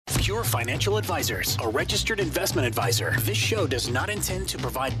Pure Financial Advisors, a registered investment advisor. This show does not intend to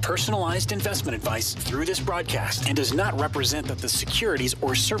provide personalized investment advice through this broadcast and does not represent that the securities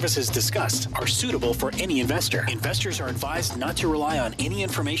or services discussed are suitable for any investor. Investors are advised not to rely on any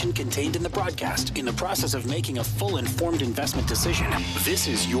information contained in the broadcast in the process of making a full informed investment decision. This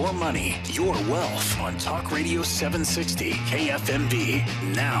is Your Money, Your Wealth on Talk Radio 760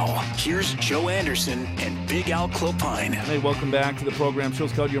 KFMB. Now, here's Joe Anderson and Big Al Clopine. Hey, welcome back to the program.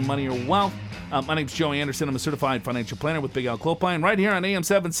 Show's called Your Money, Your Wealth. My name's Joe Anderson. I'm a certified financial planner with Big Al Clopine right here on AM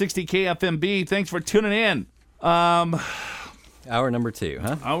 760 KFMB. Thanks for tuning in. Hour number two,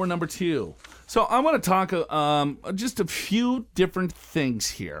 huh? Hour number two. So I want to talk just a few different things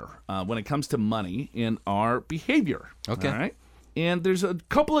here when it comes to money and our behavior. Okay. All right? And there's a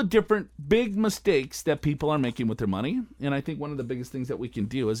couple of different big mistakes that people are making with their money. And I think one of the biggest things that we can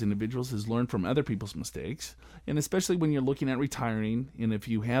do as individuals is learn from other people's mistakes. And especially when you're looking at retiring, and if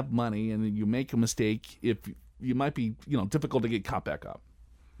you have money and you make a mistake, if you might be, difficult to get caught back up.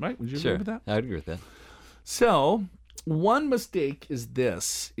 Right? Would you agree with that? I would agree with that. So one mistake is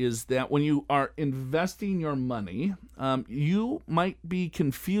that when you are investing your money, you might be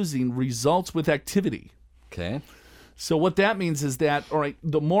confusing results with activity. Okay. So what that means is that, all right,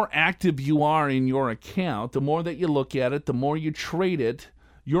 the more active you are in your account, the more that you look at it, the more you trade it,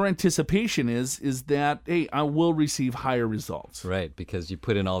 your anticipation is that, hey, I will receive higher results. Right, because you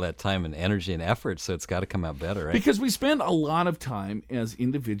put in all that time and energy and effort, so it's got to come out better, right? Because we spend a lot of time as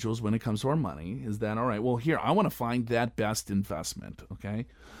individuals when it comes to our money is that, all right, well, here, I want to find that best investment, okay?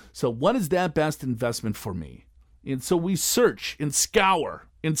 So what is that best investment for me? And so we search and scour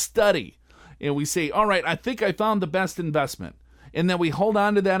and study. And we say, all right, I think I found the best investment. And then we hold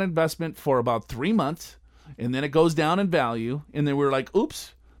on to that investment for about 3 months, and then it goes down in value. And then we're like,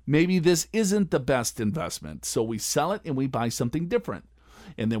 oops, maybe this isn't the best investment. So we sell it and we buy something different.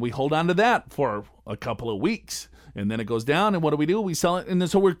 And then we hold on to that for a couple of weeks. And then it goes down, and what do? We sell it. And then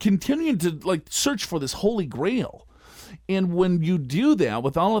so we're continuing to search for this holy grail. And when you do that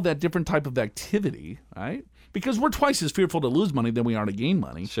with all of that different type of activity, right? Because we're twice as fearful to lose money than we are to gain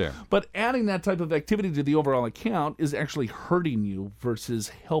money. Sure. But adding that type of activity to the overall account is actually hurting you versus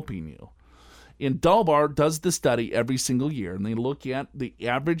helping you. And Dalbar does the study every single year, and they look at the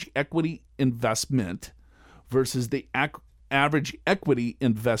average equity investment versus the average equity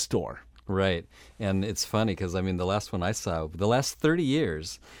investor. Right. And it's funny because, the last one I saw, the last 30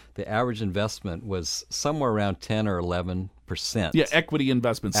 years, the average investment was somewhere around 10 or 11%. Yeah, equity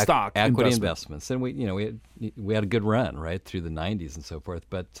investment, stock equity investments. And we had a good run, right, through the 90s and so forth.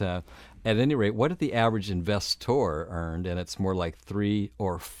 But at any rate, what did the average investor earned? And it's more like 3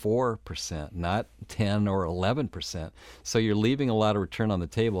 or 4%, not 10 or 11%. So you're leaving a lot of return on the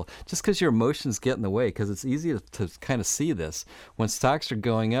table just because your emotions get in the way, because it's easy to kind of see this. When stocks are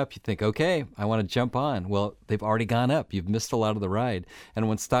going up, you think, okay, I want to jump on. Well, they've already gone up. You've missed a lot of the ride. And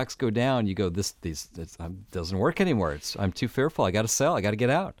when stocks go down, you go, this doesn't work anymore. I'm too fearful. I got to sell. I got to get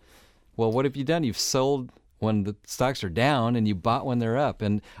out. Well, what have you done? You've sold when the stocks are down and you bought when they're up.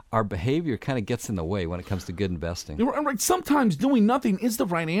 And our behavior kind of gets in the way when it comes to good investing. Right. Sometimes doing nothing is the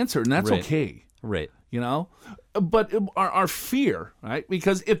right answer, and that's okay. Right. But our fear, right?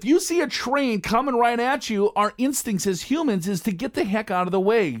 Because if you see a train coming right at you, our instincts as humans is to get the heck out of the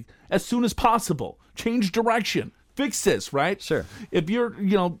way as soon as possible. Change direction. Fix this, right? Sure. If you're,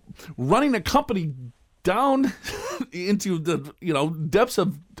 running a company down into the, depths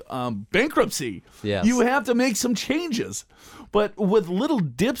of bankruptcy, yes, you have to make some changes. But with little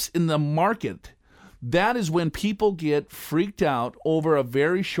dips in the market, that is when people get freaked out over a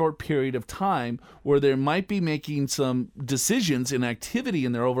very short period of time where they might be making some decisions and activity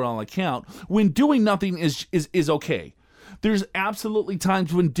in their overall account when doing nothing is okay. There's absolutely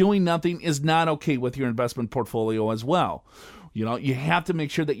times when doing nothing is not okay with your investment portfolio as well. You have to make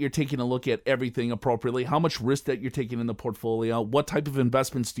sure that you're taking a look at everything appropriately, how much risk that you're taking in the portfolio, what type of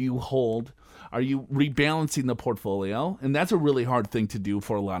investments do you hold, are you rebalancing the portfolio? And that's a really hard thing to do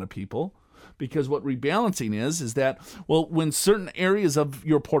for a lot of people. Because what rebalancing is that, well, when certain areas of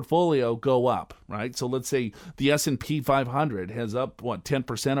your portfolio go up, right? So let's say the S&P 500 has up,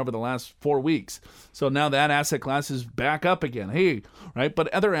 10% over the last 4 weeks. So now that asset class is back up again. Hey, right? But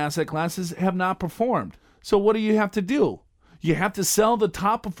other asset classes have not performed. So what do you have to do? You have to sell the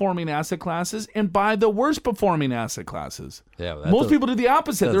top performing asset classes and buy the worst performing asset classes. Yeah, most people do the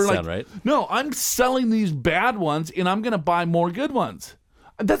opposite. They're like, right. No, I'm selling these bad ones and I'm going to buy more good ones.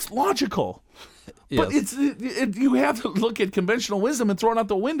 That's logical. But Yes. you have to look at conventional wisdom and throw it out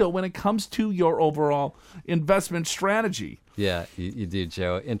the window when it comes to your overall investment strategy. Yeah, you do,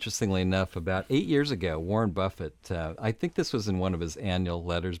 Joe. Interestingly enough, about 8 years ago, Warren Buffett, I think this was in one of his annual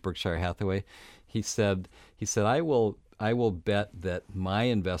letters, Berkshire Hathaway, he said, I will bet that my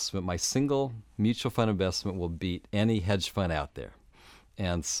investment, my single mutual fund investment, will beat any hedge fund out there.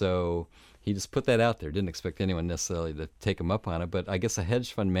 And so he just put that out there. Didn't expect anyone necessarily to take him up on it, but I guess a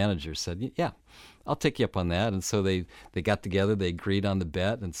hedge fund manager said, yeah, I'll take you up on that. And so they got together, they agreed on the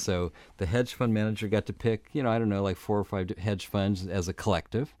bet. And so the hedge fund manager got to pick, I don't know, like 4 or 5 hedge funds as a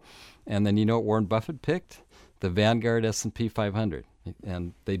collective. And then you know what Warren Buffett picked? The Vanguard S&P 500.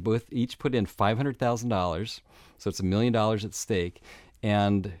 And they each put in $500,000. So it's $1 million at stake.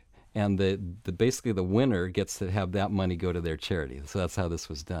 And basically the winner gets to have that money go to their charity. So that's how this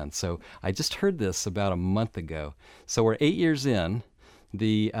was done. So I just heard this about a month ago. So we're 8 years in.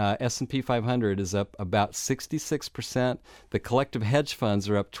 The S&P 500 is up about 66%. The collective hedge funds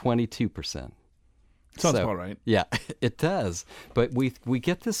are up 22%. Sounds about right. Yeah, it does. But we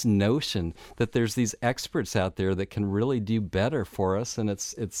get this notion that there's these experts out there that can really do better for us, and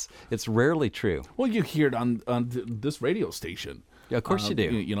it's rarely true. Well, you hear it on this radio station. Yeah, of course you do.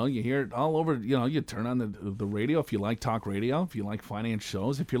 You hear it all over. You turn on the radio if you like talk radio, if you like finance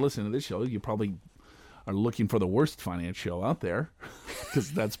shows. If you're listening to this show, you probably are looking for the worst finance show out there,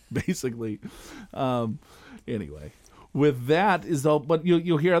 because that's basically. Anyway, with that is though, but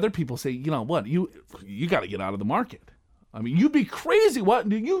you'll hear other people say, you know what, you got to get out of the market. I mean, you'd be crazy. What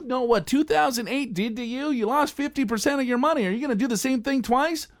do you know? What 2008 did to you? You lost 50% of your money. Are you going to do the same thing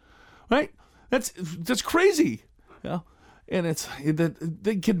twice? Right? That's crazy. Yeah. And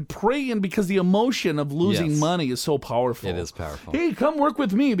they can prey in because the emotion of losing money is so powerful. It is powerful. Hey, come work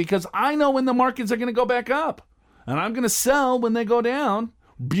with me because I know when the markets are going to go back up. And I'm going to sell when they go down,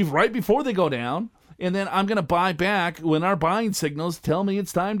 right before they go down. And then I'm going to buy back when our buying signals tell me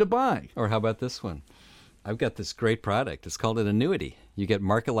it's time to buy. Or how about this one? I've got this great product. It's called an annuity. You get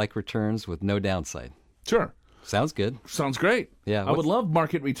market-like returns with no downside. Sure. Sounds good. Sounds great. Yeah. I would love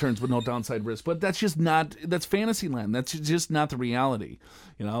market returns with no downside risk, but that's just not, that's fantasy land. That's just not the reality,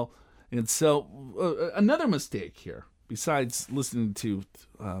 And so another mistake here, besides listening to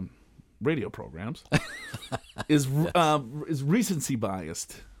radio programs, is recency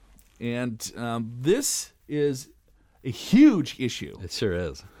biased. And this is a huge issue. It sure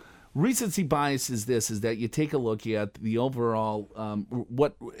is. Recency bias is that you take a look at the overall,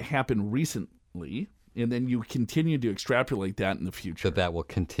 what happened recently, and then you continue to extrapolate that in the future. That will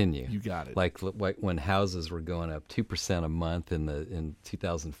continue. You got it. Like when houses were going up 2% a month in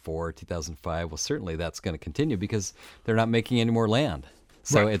 2004, 2005. Well, certainly that's going to continue because they're not making any more land.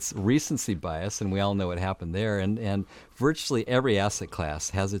 So It's recency bias, and we all know what happened there. And virtually every asset class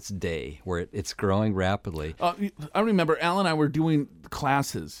has its day where it's growing rapidly. I remember Al and I were doing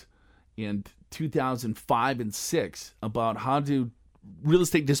classes in 2005 and 2006 about how to real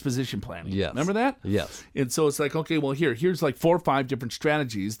estate disposition planning. Yes. Remember that? Yes. And so it's like, okay, well, here's like 4 or 5 different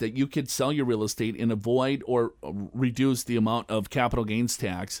strategies that you could sell your real estate and avoid or reduce the amount of capital gains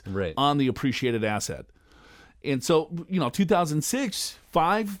tax on the appreciated asset. And so, 2006,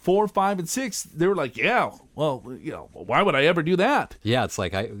 4, 5, and 6, they were like, yeah, well, why would I ever do that? Yeah, it's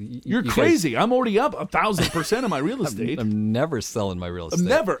like you're crazy. I'm already up 1,000% of my real estate. I'm never selling my real estate.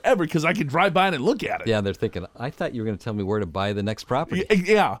 Never, ever, because I can drive by it and look at it. Yeah, they're thinking, I thought you were going to tell me where to buy the next property.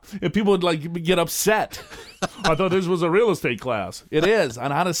 Yeah, and people would get upset. I thought this was a real estate class. It is,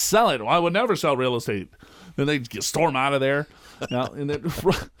 on how to sell it. Well, I would never sell real estate. Then they storm out of there.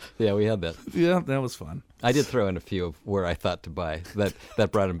 Yeah, we had that. Yeah, that was fun. I did throw in a few of where I thought to buy.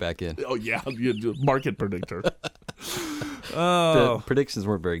 That brought him back in. Oh, yeah, market predictor. The predictions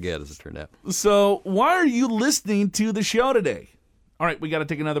weren't very good, as it turned out. So why are you listening to the show today? All right, we got to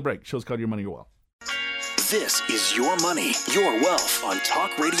take another break. Show's called Your Money, Your Wealth. This is Your Money, Your Wealth on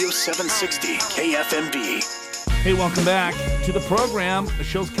Talk Radio 760 KFMB. Hey, welcome back to the program. The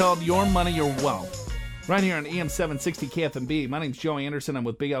show's called Your Money, Your Wealth. Right here on AM 760 KFMB. My name's Joe Anderson. I'm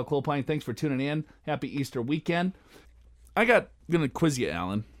with Big Al Clopine. Thanks for tuning in. Happy Easter weekend. I'm going to quiz you,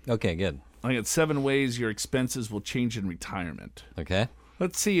 Alan. Okay, good. I got 7 ways your expenses will change in retirement. Okay.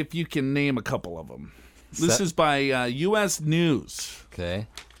 Let's see if you can name a couple of them. This is by U.S. News. Okay.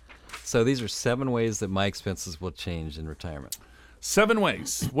 So these are 7 ways that my expenses will change in retirement. 7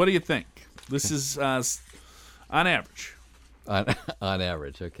 ways. What do you think? This is on average. On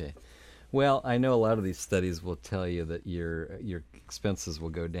average, okay. Well, I know a lot of these studies will tell you that your expenses will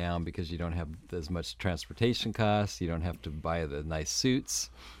go down because you don't have as much transportation costs. You don't have to buy the nice suits.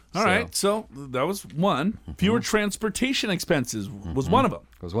 All right, so that was one. Fewer transportation expenses was one of them.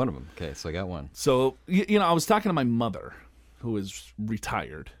 Was one of them. Okay, so I got one. So, I was talking to my mother, who is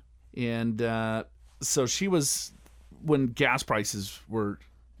retired, and so she was, when gas prices were,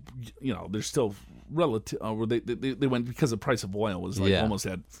 they're still relative, they went, because the price of oil was like almost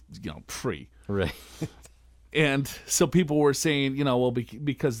at, free. Right. And so people were saying, well,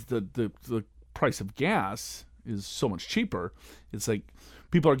 because the price of gas is so much cheaper, it's like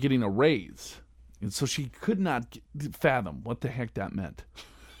people are getting a raise. And so she could not fathom what the heck that meant.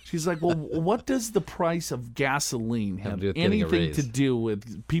 She's like, well, what does the price of gasoline have anything to do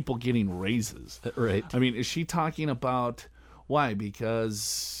with people getting raises? Right. I mean, is she talking about why?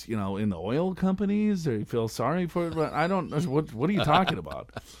 Because, in the oil companies, they feel sorry for it? I don't know. What are you talking about?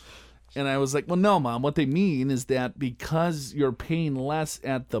 And I was like, well, no, Mom. What they mean is that because you're paying less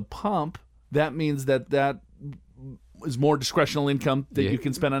at the pump, that means that is more discretional income that you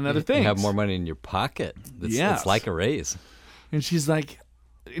can spend on other things. You have more money in your pocket. It's like a raise. And she's like,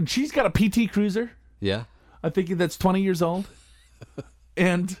 and she's got a PT Cruiser. Yeah. I think that's 20 years old.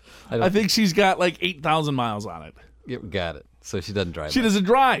 And I think she's got like 8,000 miles on it. You got it. So she doesn't drive. She doesn't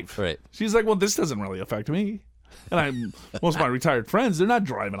drive. Right. She's like, well, this doesn't really affect me. And most of my retired friends, they're not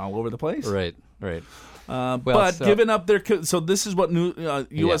driving all over the place. Right. Giving up their so this is what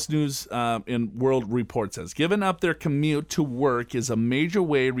U.S. News and World Report says. Giving up their commute to work is a major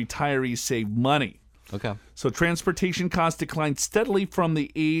way retirees save money. Okay. So transportation costs decline steadily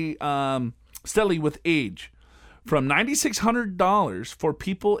steadily with age, from $9,600 for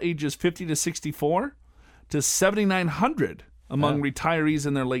people ages 50 to 64 to $7,900 among retirees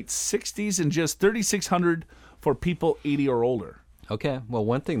in their late 60s, and just $3,600 for people 80 or older. Okay. Well,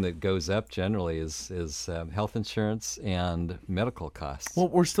 one thing that goes up generally is health insurance and medical costs. Well,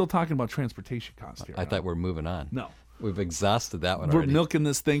 we're still talking about transportation costs here. I thought we're moving on. No. We've exhausted that one We're already. milking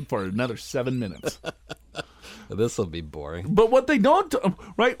this thing for another 7 minutes. This will be boring. But what they don't,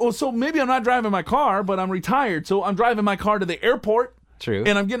 right? Well, so maybe I'm not driving my car, but I'm retired, so I'm driving my car to the airport. True.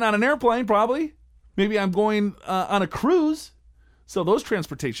 And I'm getting on an airplane, probably. Maybe I'm going on a cruise. So those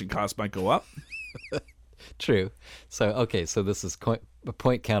transportation costs might go up. True. So this is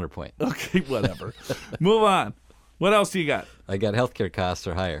point counterpoint. Okay, whatever. Move on. What else do you got? I got healthcare costs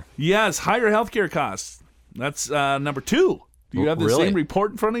are higher. Yes, higher healthcare costs. That's number 2. Do you have the same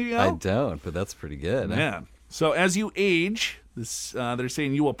report in front of you now? I don't, but that's pretty good. Man. So as you age, they're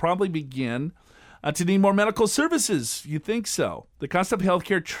saying you will probably begin to need more medical services. You think so? The cost of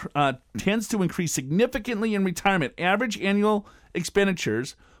healthcare tends to increase significantly in retirement. Average annual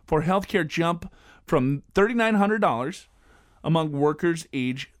expenditures for healthcare jump from $3,900 among workers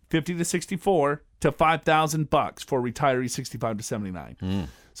age 50 to 64 to $5,000 for retirees 65 to 79.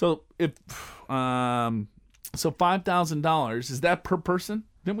 So if $5,000, is that per person?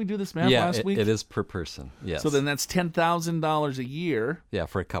 Didn't we do this math last week? It is per person. Yes. So then that's $10,000 a year. Yeah,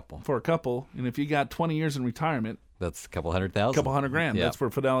 for a couple. And if you got 20 years in retirement, that's a couple $100,000. Couple $100,000. Yeah. That's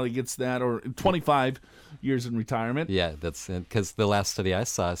where Fidelity gets that, or 25 years in retirement. Yeah, that's because the last study I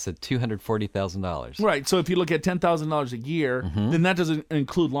saw said $240,000. Right. So if you look at $10,000 a year, then that doesn't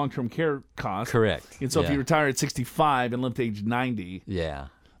include long-term care costs. Correct. And so if you retire at 65 and live to age 90,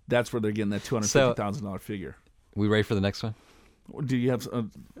 that's where they're getting that $250,000 figure. We ready for the next one? Do you have? Go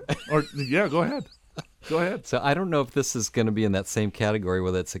ahead. Go ahead. So I don't know if this is going to be in that same category,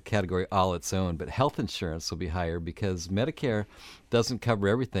 whether it's a category all its own, but health insurance will be higher because Medicare doesn't cover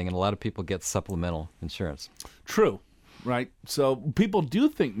everything, and a lot of people get supplemental insurance. True. Right. So people do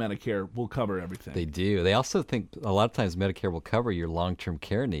think Medicare will cover everything. They do. They also think a lot of times Medicare will cover your long-term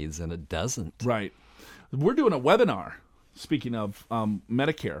care needs, and it doesn't. Right. We're doing a webinar, speaking of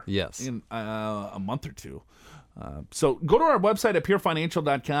Medicare. Yes. In a month or two. So go to our website at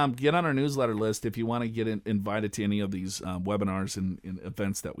purefinancial.com. Get on our newsletter list if you want to get invited to any of these webinars and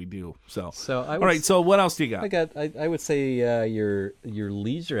events that we do. All right. So what else do you got? I would say your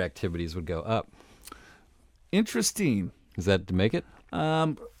leisure activities would go up. Interesting. Is that to make it?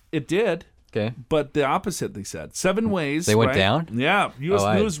 It did. Okay. But the opposite, they said. 7 ways. They went down? Yeah.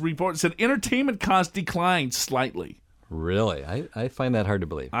 U.S. News report said entertainment costs declined slightly. Really? I find that hard to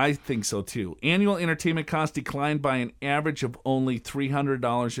believe. I think so, too. Annual entertainment costs declined by an average of only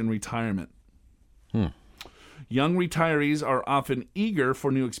 $300 in retirement. Young retirees are often eager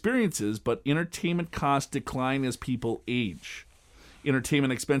for new experiences, but entertainment costs decline as people age.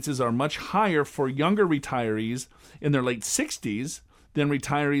 Entertainment expenses are much higher for younger retirees in their late 60s than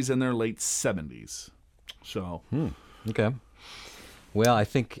retirees in their late 70s. So, okay. Well, I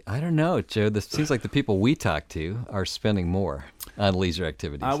don't know, Joe. This seems like the people we talk to are spending more on leisure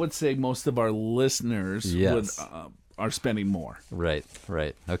activities. I would say most of our listeners are spending more. Right.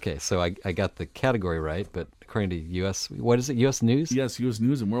 Okay, so I got the category right, but according to U.S., what is it, U.S. News? Yes, U.S.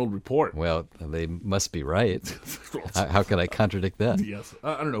 News and World Report. Well, they must be right. How can I contradict that? Yes.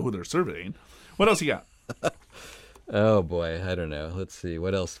 I don't know who they're surveying. What else you got? Oh, boy, I don't know. Let's see.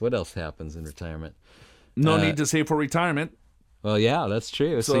 What else happens in retirement? No need to save for retirement. Well, yeah, that's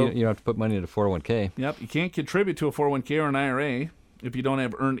true. So you don't have to put money into 401k. Yep, you can't contribute to a 401k or an IRA if you don't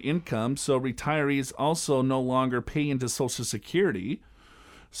have earned income. So retirees also no longer pay into Social Security.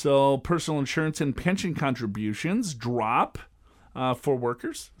 So personal insurance and pension contributions drop for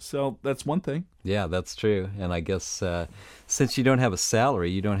workers. So that's one thing. Yeah, that's true. And I guess since you don't have a salary,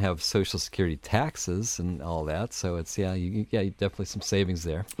 you don't have Social Security taxes and all that. So it's, definitely some savings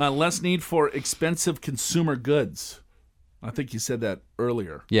there. Less need for expensive consumer goods. I think you said that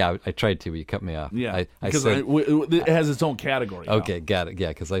earlier. Yeah, I tried to, but you cut me off. Yeah, I because said, it has its own category. Okay, got it. Yeah,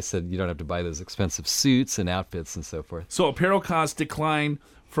 because I said you don't have to buy those expensive suits and outfits and so forth. So apparel costs decline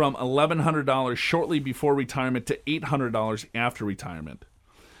from $1,100 shortly before retirement to $800 after retirement.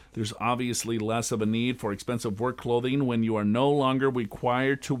 There's obviously less of a need for expensive work clothing when you are no longer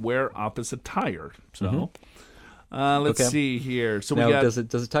required to wear office attire. So let's see here. So now, we got, does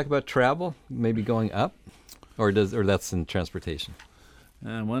it talk about travel maybe going up? Or that's in transportation?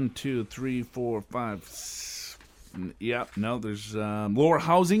 1, 2, 3, 4, 5. Yeah, no, there's lower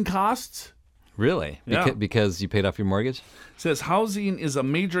housing costs. Really? Yeah. Because you paid off your mortgage? It says housing is a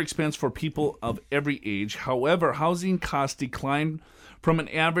major expense for people of every age. However, housing costs declined from an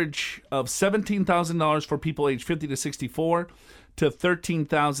average of $17,000 for people aged 50 to 64 to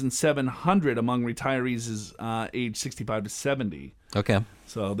 $13,700 among retirees aged 65 to 70. Okay.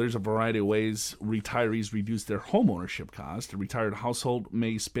 So there's a variety of ways retirees reduce their home ownership cost. A retired household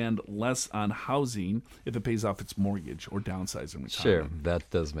may spend less on housing if it pays off its mortgage or downsize in retirement. Sure, that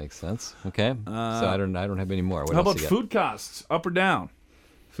does make sense. Okay. So I don't have any more. What How else about you got? food costs, up or down?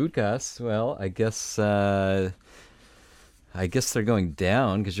 Food costs? Well, I guess they're going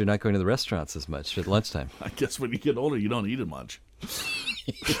down because you're not going to the restaurants as much at lunchtime. I guess when you get older, you don't eat as much.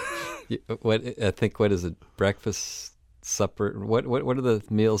 What is it? Breakfast, supper. What are the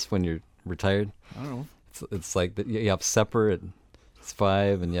meals when you're retired? I don't know. It's like you have supper at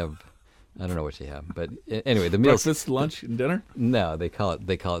 5, and you have, I don't know what you have, but anyway, the meals. Breakfast, lunch, and dinner. No, they call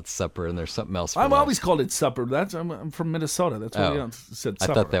it supper, and there's something else. I've lunch. always called it supper. I'm from Minnesota. That's why we said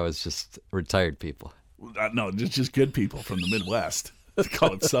supper. I thought that was just retired people. No, just good people from the Midwest. They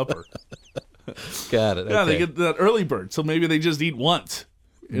call it supper. Got it. Yeah, okay. they get that early bird, so maybe they just eat once,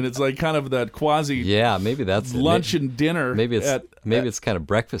 and it's like kind of that quasi. Yeah, maybe that's lunch and dinner. Maybe it's kind of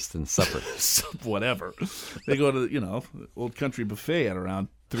breakfast and supper. Whatever. They go to the Old Country Buffet at around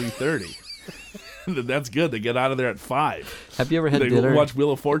 3:30. That's good. They get out of there at 5. Have you ever had they dinner? Watch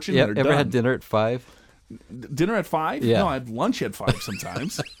Wheel of Fortune. Yeah, and ever done. had dinner at 5? Dinner at 5? Yeah. No, I have lunch at 5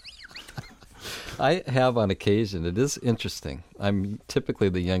 sometimes. I have on occasion. It is interesting. I'm typically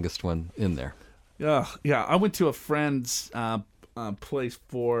the youngest one in there. Yeah. I went to a friend's place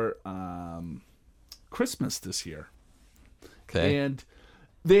for Christmas this year. Okay. And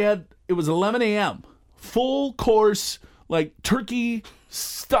it was 11 a.m. Full course, like turkey,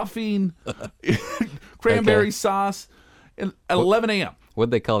 stuffing, cranberry sauce, and at 11 a.m.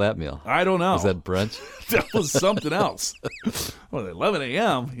 What'd they call that meal? I don't know. Was that brunch? That was something else. Well, at 11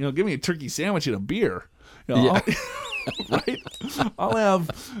 a.m., give me a turkey sandwich and a beer. Yeah. Right? I'll have,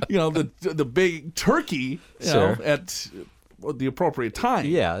 the big turkey at the appropriate time.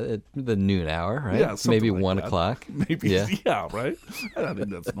 Yeah, at the noon hour, right? Yeah, maybe like 1 that. o'clock. Maybe, Yeah. Right? I think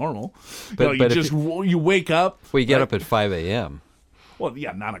that's normal. But you wake up. Well, you get right? up at 5 a.m. Well,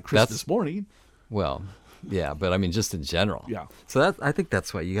 yeah, not on Christmas morning. Well, yeah, but I mean just in general. Yeah. So I think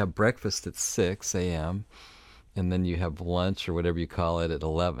that's why you have breakfast at 6 a.m. and then you have lunch or whatever you call it at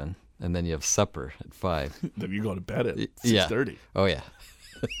 11, and then you have supper at 5. Then you go to bed at 6:30. Oh yeah.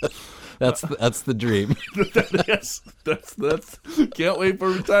 That's the dream. Yes, that's can't wait for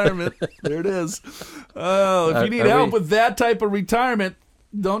retirement. There it is. Oh, if you need help with that type of retirement,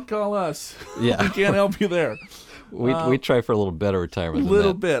 don't call us. Yeah. We can't help you there. We try for a little better retirement.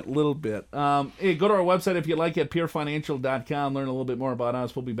 Little bit. Hey, go to our website if you like it, purefinancial.com. Learn a little bit more about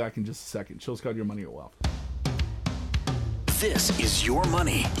us. We'll be back in just a second. Show's called Your Money, Your Wealth. This is Your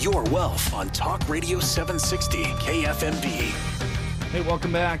Money, Your Wealth on Talk Radio 760 KFMB. Hey,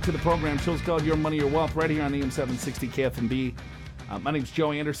 welcome back to the program. Show's called Your Money, Your Wealth, right here on AM 760 KFMB. My name's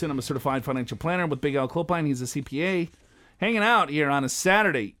Joey Anderson. I'm a certified financial planner with Big Al Clopine. He's a CPA. Hanging out here on a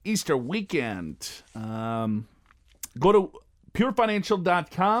Saturday, Easter weekend. Go to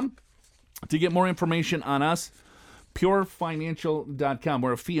purefinancial.com to get more information on us. purefinancial.com.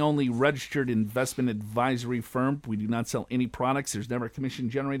 We're a fee-only registered investment advisory firm. We do not sell any products. There's never a commission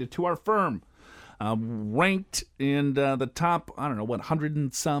generated to our firm. Ranked in the top, 100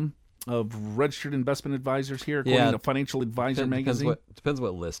 and some of registered investment advisors here, according to Financial Advisor magazine. Depends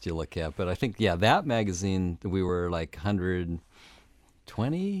what list you look at. But I think, that magazine, we were like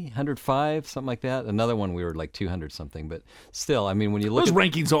 120, 105, something like that. Another one, we were like 200 something. But still, I mean, when you look those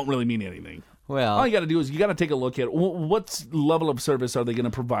rankings don't really mean anything. Well, all you got to do is you got to take a look at what level of service are they going to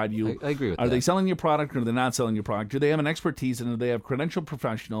provide you. I agree with that. Are they selling your product or are they not selling your product? Do they have an expertise and do they have credentialed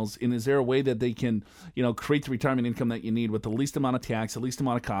professionals? And is there a way that they can, create the retirement income that you need with the least amount of tax, the least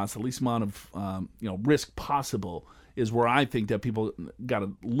amount of cost, the least amount of, risk possible? Is where I think that people got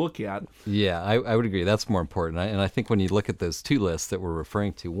to look at. Yeah, I would agree. That's more important. And I think when you look at those two lists that we're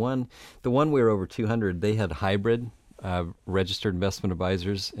referring to, the one we were over 200, they had hybrid registered investment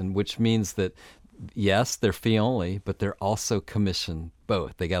advisors, and which means that, yes, they're fee only, but they're also commission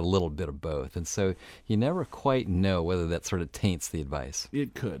both. They got a little bit of both. And so you never quite know whether that sort of taints the advice.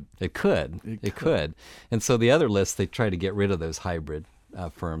 It could. It could. And so the other list, they try to get rid of those hybrid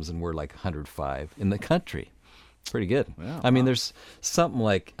firms, and we're like 105 in the country. Pretty good. Yeah, I mean, there's something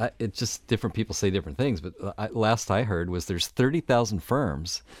like, it's just different people say different things, but last I heard was there's 30,000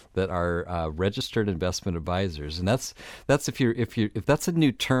 firms that are registered investment advisors, and that's if that's a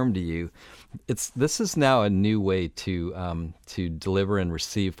new term to you, this is now a new way to deliver and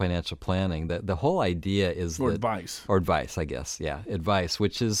receive financial planning. The whole idea is advice, I guess, advice,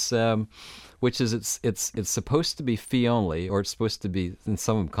 which is it's supposed to be fee only, or it's supposed to be, and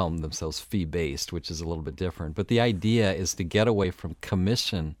some of them call themselves fee based, which is a little bit different. But the idea is to get away from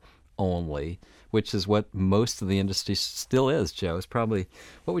commission only, which is what most of the industry still is, Joe. It's probably,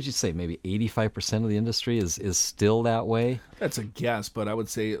 what would you say, maybe 85% of the industry is still that way? That's a guess, but I would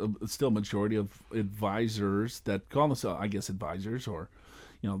say still a majority of advisors that call themselves, I guess, advisors, or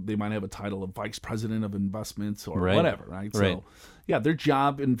they might have a title of vice president of investments or whatever, right? So, their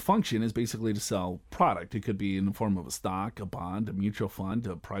job and function is basically to sell product. It could be in the form of a stock, a bond, a mutual fund,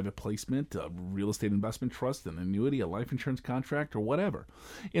 a private placement, a real estate investment trust, an annuity, a life insurance contract, or whatever.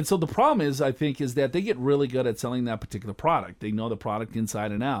 And so the problem is, I think, is that they get really good at selling that particular product. They know the product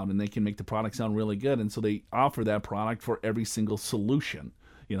inside and out, and they can make the product sound really good. And so they offer that product for every single solution.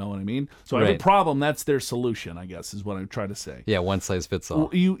 You know what I mean? So every problem, that's their solution, I guess, is what I'm trying to say. Yeah, one size fits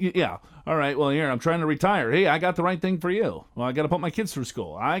all. Well, all right, well, here, I'm trying to retire. Hey, I got the right thing for you. Well, I got to put my kids through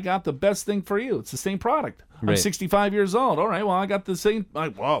school. I got the best thing for you. It's the same product. I'm 65 years old. All right, well, I got the same,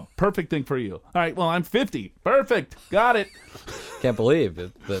 perfect thing for you. All right, well, I'm 50. Perfect. Got it. Can't believe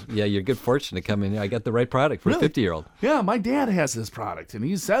it. But, you're good fortune to come in. I got the right product for a 50-year-old. Yeah, my dad has this product, and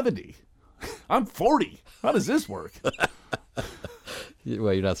he's 70. I'm 40. How does this work?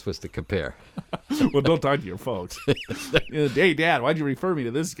 Well, you're not supposed to compare. Well, don't talk to your folks. Hey, Dad, why'd you refer me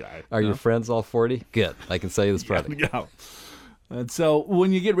to this guy? Are your friends all 40? Good. I can sell you this product. Yeah. And so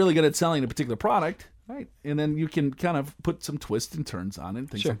when you get really good at selling a particular product, right, and then you can kind of put some twists and turns on it and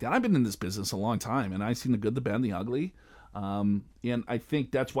things like that. I've been in this business a long time, and I've seen the good, the bad, and the ugly. And I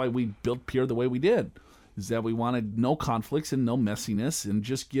think that's why we built Pure the way we did, is that we wanted no conflicts and no messiness and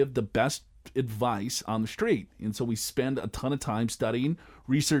just give the best advice on the street. And so we spend a ton of time studying,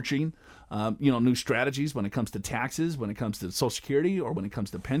 researching, new strategies when it comes to taxes, when it comes to Social Security, or when it comes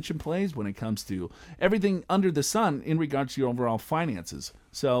to pension plays, when it comes to everything under the sun in regards to your overall finances.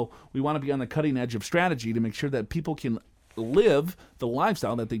 So we want to be on the cutting edge of strategy to make sure that people can live the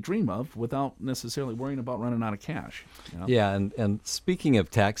lifestyle that they dream of without necessarily worrying about running out of cash. Yeah, and speaking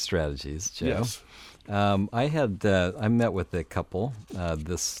of tax strategies, Joe, yes. I met with a couple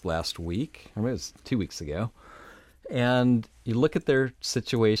this last week, or maybe it was 2 weeks ago, and you look at their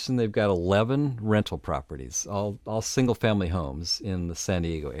situation. They've got 11 rental properties, all single-family homes in the San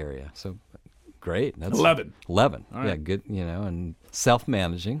Diego area. So great. That's 11. 11. All right. Yeah, good. And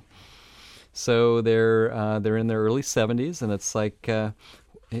self-managing. So they're in their early 70s, and it's like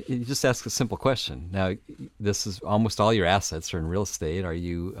you just ask a simple question. Now, this is almost all your assets are in real estate. Are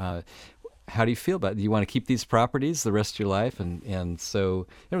you? How do you feel about it? Do you want to keep these properties the rest of your life? And so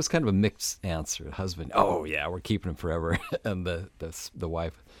it was kind of a mixed answer. The husband, oh yeah, we're keeping them forever, and the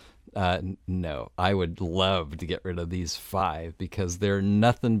wife, no, I would love to get rid of these 5 because they're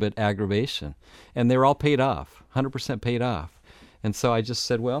nothing but aggravation, and they're all paid off, 100% paid off. And so I just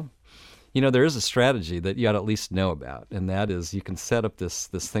said, well, there is a strategy that you ought to at least know about, and that is you can set up this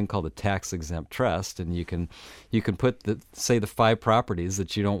thing called a tax-exempt trust, and you can put the 5 properties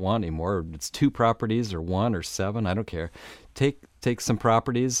that you don't want anymore. It's 2 properties or 1 or 7, I don't care. Take some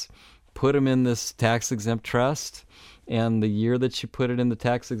properties, put them in this tax-exempt trust, and the year that you put it in the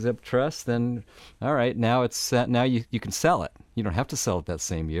tax-exempt trust, then all right, now it's set. Now you can sell it. You don't have to sell it that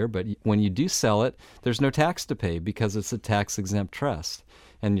same year, but when you do sell it, there's no tax to pay because it's a tax-exempt trust.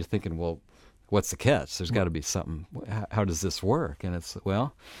 And you're thinking, well, what's the catch? There's got to be something. How does this work? And it's,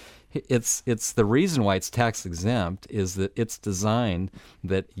 well, it's the reason why it's tax exempt is that it's designed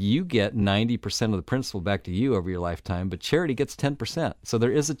that you get 90% of the principal back to you over your lifetime, but charity gets 10%. So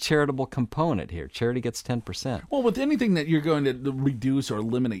there is a charitable component here. Charity gets 10%. Well, with anything that you're going to reduce or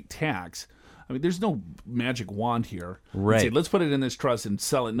eliminate tax, I mean, there's no magic wand here. Right. Say, let's put it in this trust and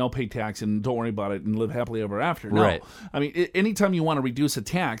sell it, no pay tax, and don't worry about it, and live happily ever after. No. Right. I mean, anytime you want to reduce a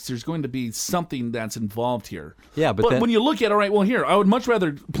tax, there's going to be something that's involved here. Yeah, but when you look at, all right, well, here, I would much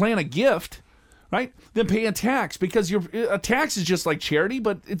rather plan a gift, right, than pay a tax, because a tax is just like charity,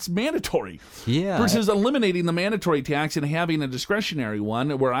 but it's mandatory. Yeah. Versus eliminating the mandatory tax and having a discretionary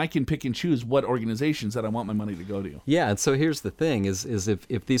one where I can pick and choose what organizations that I want my money to go to. Yeah, and so here's the thing: is if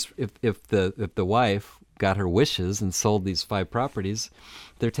the wife got her wishes and sold these 5 properties,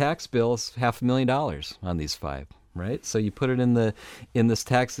 their tax bill is $500,000 on these 5. Right, so you put it in this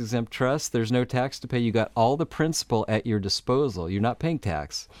tax exempt trust. There's no tax to pay. You got all the principal at your disposal. You're not paying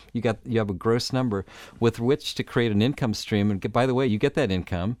tax. You have a gross number with which to create an income stream. And by the way, you get that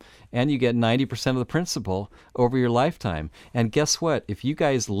income, and you get 90% of the principal over your lifetime. And guess what? If you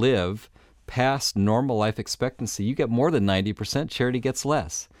guys live past normal life expectancy, you get more than 90%. Charity gets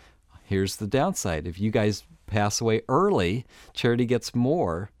less. Here's the downside: if you guys pass away early, charity gets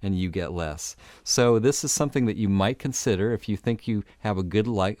more and you get less. So this is something that you might consider if you think you have a good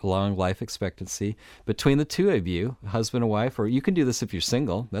long life expectancy between the two of you, husband and wife, or you can do this if you're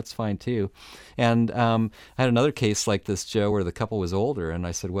single. That's fine too. And I had another case like this, Joe, where the couple was older, and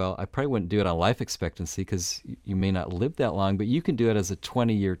I said, well, I probably wouldn't do it on life expectancy because you may not live that long, but you can do it as a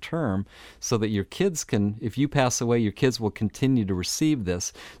 20-year term so that your kids can, if you pass away, your kids will continue to receive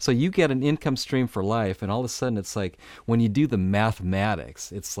this. So you get an income stream for life, and all of a sudden it's like when you do the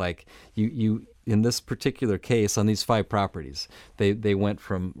mathematics, it's like you in this particular case on these 5 properties, they went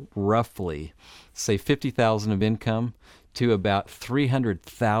from roughly, say, $50,000 of income to about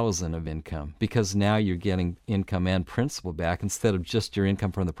 $300,000 of income, because now you're getting income and principal back instead of just your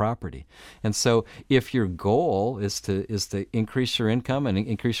income from the property. And so if your goal is to increase your income and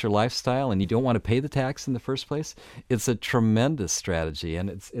increase your lifestyle, and you don't want to pay the tax in the first place, it's a tremendous strategy. And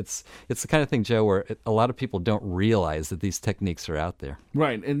it's the kind of thing, Joe, where a lot of people don't realize that these techniques are out there.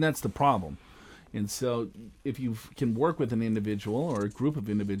 Right, and that's the problem. And so if you can work with an individual or a group of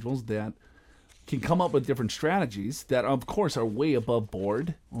individuals that can come up with different strategies that, of course, are way above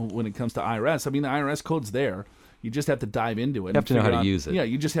board when it comes to IRS. I mean, the IRS code's there. You just have to dive into it. You have to know how to use it. Yeah,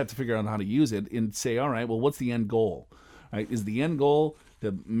 you just have to figure out how to use it and say, all right, well, what's the end goal? Right? Is the end goal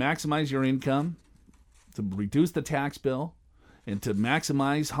to maximize your income, to reduce the tax bill, and to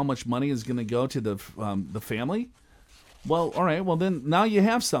maximize how much money is going to go to the family? Well, all right, well, then now you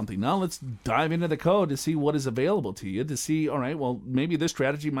have something. Now let's dive into the code to see what is available to you, to see, all right, well, maybe this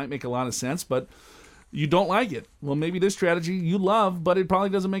strategy might make a lot of sense, but you don't like it. Well, maybe this strategy you love, but it probably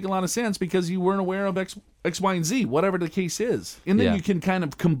doesn't make a lot of sense because you weren't aware of X, Y, and Z, whatever the case is. And then you can kind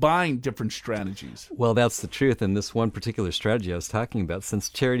of combine different strategies. Well, that's the truth. And this one particular strategy I was talking about, since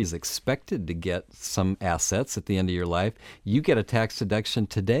charity is expected to get some assets at the end of your life, you get a tax deduction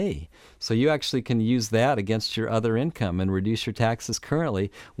today. So you actually can use that against your other income and reduce your taxes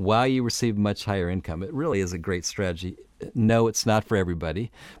currently while you receive much higher income. It really is a great strategy. No, it's not for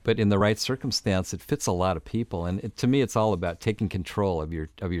everybody, but in the right circumstance, it fits a lot of people. And to me, it's all about taking control of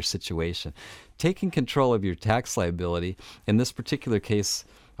your situation, taking control of your tax liability. In this particular case,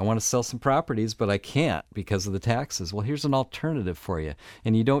 I want to sell some properties, but I can't because of the taxes. Well, here's an alternative for you.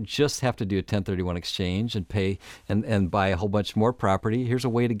 And you don't just have to do a 1031 exchange and pay and buy a whole bunch more property. Here's a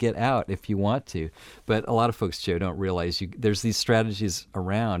way to get out if you want to. But a lot of folks, Joe, don't realize there's these strategies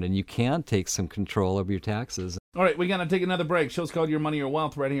around, and you can take some control over your taxes. All right, we got to take another break. Show's called Your Money, Your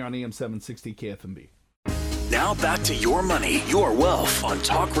Wealth right here on AM 760 KFMB. Now back to Your Money, Your Wealth on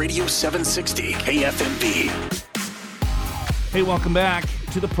Talk Radio 760 KFMB. Hey, welcome back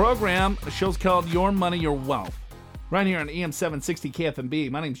to the program. The show's called Your Money, Your Wealth right here on AM 760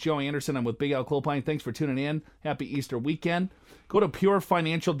 KFMB. My name's Joe Anderson. I'm with Big Al Clopine. Thanks for tuning in. Happy Easter weekend. Go to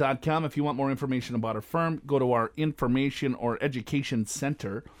purefinancial.com if you want more information about our firm. Go to our information or education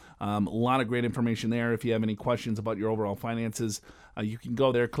center. A lot of great information there. If you have any questions about your overall finances, you can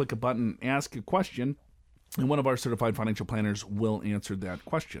go there, click a button, ask a question, and one of our certified financial planners will answer that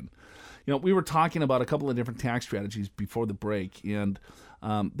question. You know, we were talking about a couple of different tax strategies before the break, and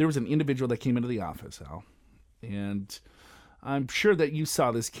there was an individual that came into the office, Al, and I'm sure that you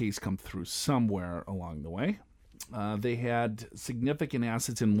saw this case come through somewhere along the way. they had significant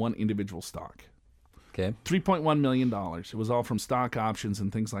assets in one individual stock. Okay. $3.1 million. It was all from stock options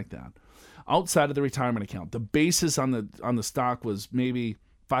and things like that. Outside of the retirement account, the basis on the stock was maybe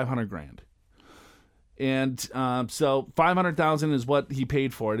 $500,000. And so $500,000 is what he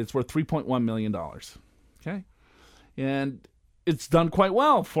paid for it. It's worth $3.1 million. Okay. And it's done quite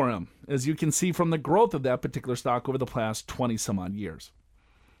well for him, as you can see from the growth of that particular stock over the past 20 some odd years.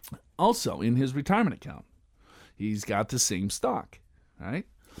 Also, in his retirement account, he's got the same stock, right?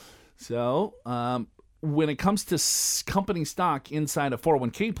 So when it comes to company stock inside a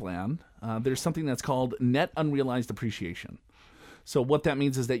 401k plan, there's something that's called net unrealized appreciation. So what that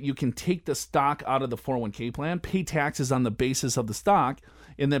means is that you can take the stock out of the 401k plan, pay taxes on the basis of the stock,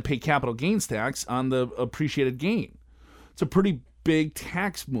 and then pay capital gains tax on the appreciated gain. It's a pretty big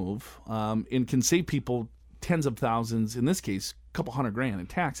tax move and can save people tens of thousands, in this case, a couple $100,000 in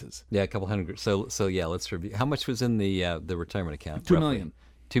taxes. Yeah, a couple $100,000. So yeah, let's review. How much was in the retirement account? $2 million.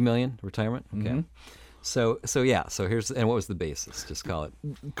 $2 million retirement? Okay. Mm-hmm. So here's, and what was the basis? Just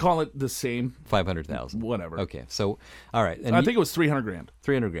call it the same. 500,000. Whatever. Okay. So, all right. And I think it was $300,000.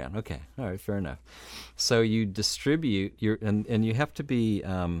 $300,000. Okay. All right. Fair enough. So you distribute and you have to be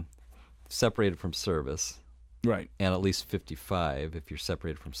separated from service. Right. And at least 55 if you're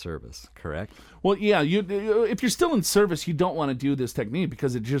separated from service, correct? Well, yeah. If you're still in service, you don't want to do this technique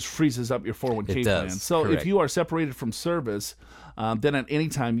because it just freezes up your 401k plan. So correct. If you are separated from service, then at any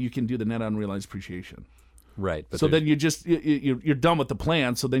time you can do the net unrealized appreciation. Right. But so then you're done with the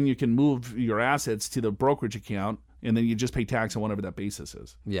plan. So then you can move your assets to the brokerage account, and then you just pay tax on whatever that basis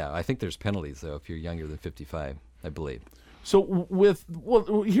is. Yeah, I think there's penalties though if you're younger than 55, I believe. So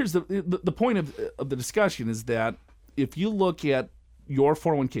here's the point of the discussion is that if you look at your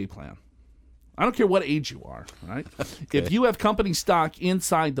 401k plan, I don't care what age you are, right? Okay. If you have company stock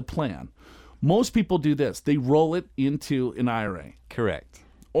inside the plan, most people do this. They roll it into an IRA. Correct.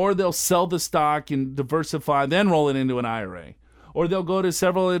 Or they'll sell the stock and diversify, then roll it into an IRA. Or they'll go to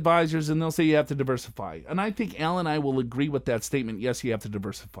several advisors and they'll say you have to diversify. And I think Al and I will agree with that statement. Yes, you have to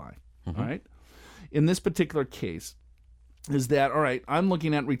diversify, all right? In this particular case, is that, all right, I'm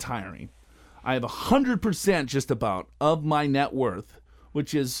looking at retiring. I have 100% just about of my net worth,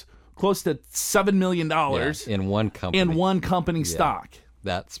 which is close to $7 million in one company. In one company stock.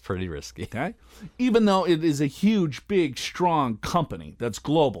 That's pretty risky. Okay? Even though it is a huge, big, strong company that's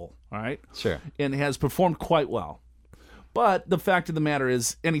global, all right? Sure. And has performed quite well. But the fact of the matter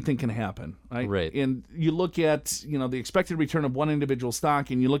is anything can happen, right? Right. And you look at, the expected return of one individual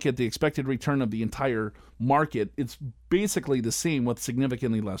stock and you look at the expected return of the entire market, it's basically the same with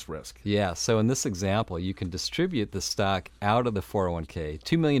significantly less risk. Yeah. So in this example, you can distribute the stock out of the 401k,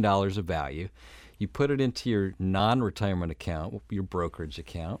 $2 million of value. You put it into your non-retirement account, your brokerage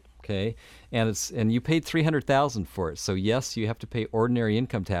account, okay? And you paid $300,000 for it. So yes, you have to pay ordinary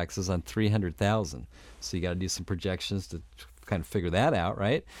income taxes on $300,000. So you got to do some projections to kind of figure that out,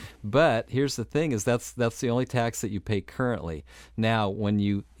 right? But here's the thing: is that's the only tax that you pay currently. Now, when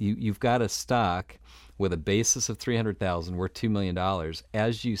you've got a stock with a basis of $300,000 worth $2 million,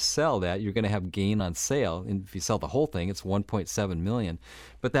 as you sell that, you're going to have gain on sale. And if you sell the whole thing, it's $1.7 million.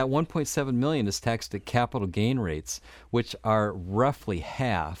 But that $1.7 million is taxed at capital gain rates, which are roughly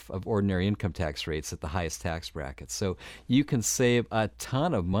half of ordinary income tax rates at the highest tax bracket. So you can save a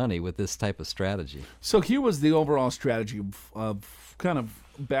ton of money with this type of strategy. So here was the overall strategy of kind of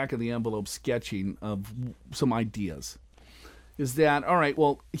back of the envelope sketching of some ideas. Is that, all right,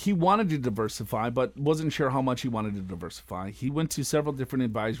 well, he wanted to diversify, but wasn't sure how much he wanted to diversify. He went to several different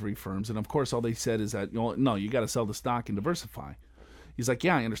advisory firms, and of course, all they said is that, no, you got to sell the stock and diversify. He's like,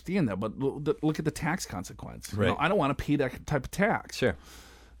 yeah, I understand that, but look at the tax consequence. Right. I don't want to pay that type of tax. Sure.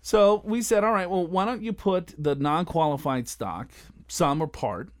 So we said, all right, well, why don't you put the non-qualified stock, some or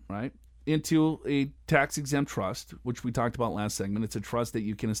part, right, into a tax-exempt trust, which we talked about last segment. It's a trust that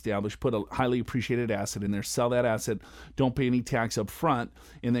you can establish, put a highly appreciated asset in there, sell that asset, don't pay any tax up front,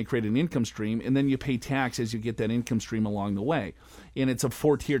 and then create an income stream, and then you pay tax as you get that income stream along the way. And it's a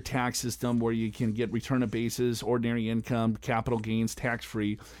 4-tier tax system where you can get return of basis, ordinary income, capital gains,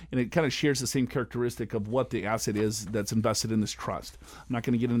 tax-free, and it kind of shares the same characteristic of what the asset is that's invested in this trust. I'm not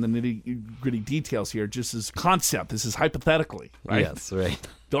going to get into the nitty-gritty details here, just as concept. This is hypothetically, right? Yes, right.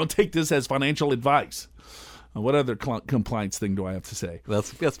 Don't take this as financial advice. What other compliance thing do I have to say?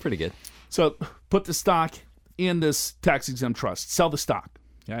 That's pretty good. So put the stock in this tax-exempt trust. Sell the stock.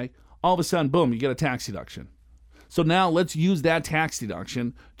 Okay. All of a sudden, boom, you get a tax deduction. So now let's use that tax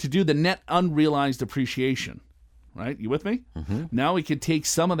deduction to do the net unrealized appreciation. Right? You with me? Mm-hmm. Now we could take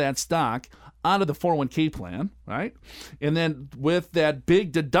some of that stock out of the 401k plan, right? And then with that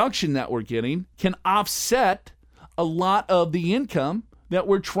big deduction that we're getting, can offset a lot of the income that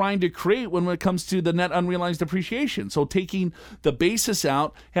we're trying to create when it comes to the net unrealized appreciation. So taking the basis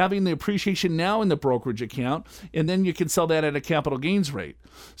out, having the appreciation now in the brokerage account, and then you can sell that at a capital gains rate.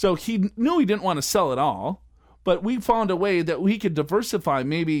 So he knew he didn't want to sell it all, but we found a way that we could diversify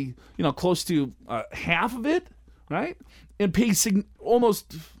maybe, close to half of it, right? And pay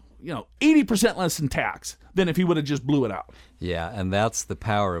almost, 80% less in tax than if he would have just blew it out. Yeah, and that's the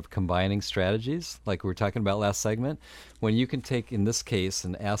power of combining strategies, like we were talking about last segment. When you can take, in this case,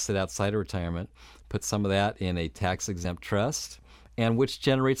 an asset outside of retirement, put some of that in a tax-exempt trust, and which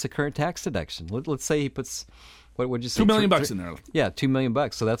generates a current tax deduction. Let's say he puts, what would you say? $2 million in there. Yeah, $2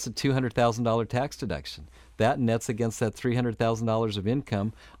 million. So that's a $200,000 tax deduction. That nets against that $300,000 of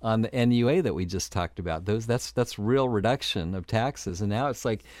income on the NUA that we just talked about. That's real reduction of taxes. And now it's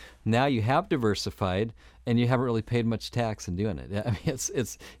like, now you have diversified and you haven't really paid much tax in doing it. I mean,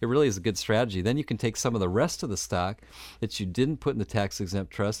 it really is a good strategy. Then you can take some of the rest of the stock that you didn't put in the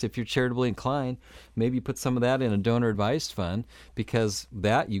tax-exempt trust. If you're charitably inclined, maybe you put some of that in a donor-advised fund, because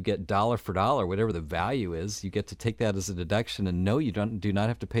that you get dollar for dollar, whatever the value is, you get to take that as a deduction, and no, you do not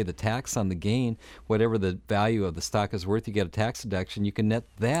have to pay the tax on the gain. Whatever the value of the stock is worth, you get a tax deduction. You can net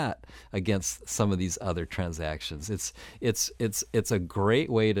that against some of these other transactions. It's a great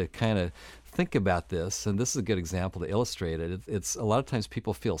way to kind of think about this, and this is a good example to illustrate it. It's a lot of times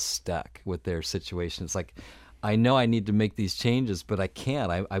people feel stuck with their situation. It's like, I know I need to make these changes, but I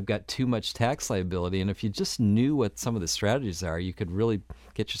can't. I've got too much tax liability. And if you just knew what some of the strategies are, you could really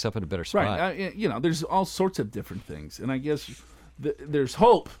get yourself in a better spot. Right. There's all sorts of different things, and I guess there's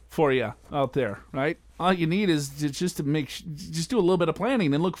hope for you out there, right? All you need is just do a little bit of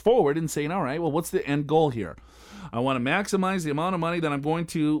planning and look forward and saying, all right, well, what's the end goal here? I want to maximize the amount of money that I'm going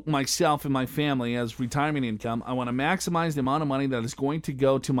to myself and my family as retirement income. I want to maximize the amount of money that is going to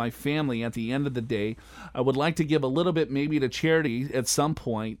go to my family at the end of the day. I would like to give a little bit maybe to charity at some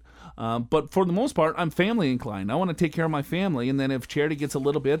point. But for the most part, I'm family inclined. I want to take care of my family, and then if charity gets a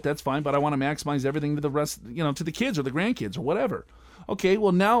little bit, that's fine, but I want to maximize everything to the rest, to the kids or the grandkids or whatever. Okay,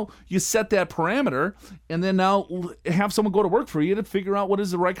 well, now you set that parameter, and then now have someone go to work for you to figure out what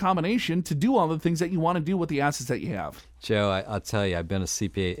is the right combination to do all the things that you want to do with the assets that you have. Joe, I'll tell you, I've been a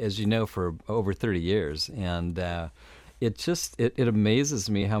CPA, as you know, for over 30 years, and it amazes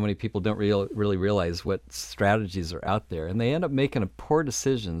me how many people don't really realize what strategies are out there, and they end up making poor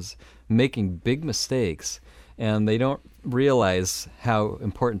decisions, making big mistakes, and they don't realize how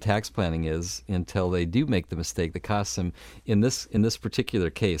important tax planning is until they do make the mistake that costs them, in this particular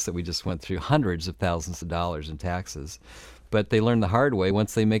case that we just went through, hundreds of thousands of dollars in taxes. But they learn the hard way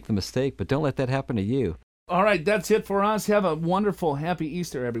once they make the mistake. But don't let that happen to you. All right, that's it for us. Have a wonderful, happy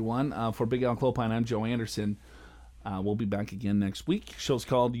Easter, everyone. For Big Al Clopine, I'm Joe Anderson. We'll be back again next week. Show's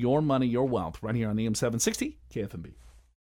called Your Money, Your Wealth, right here on AM 760 KFMB.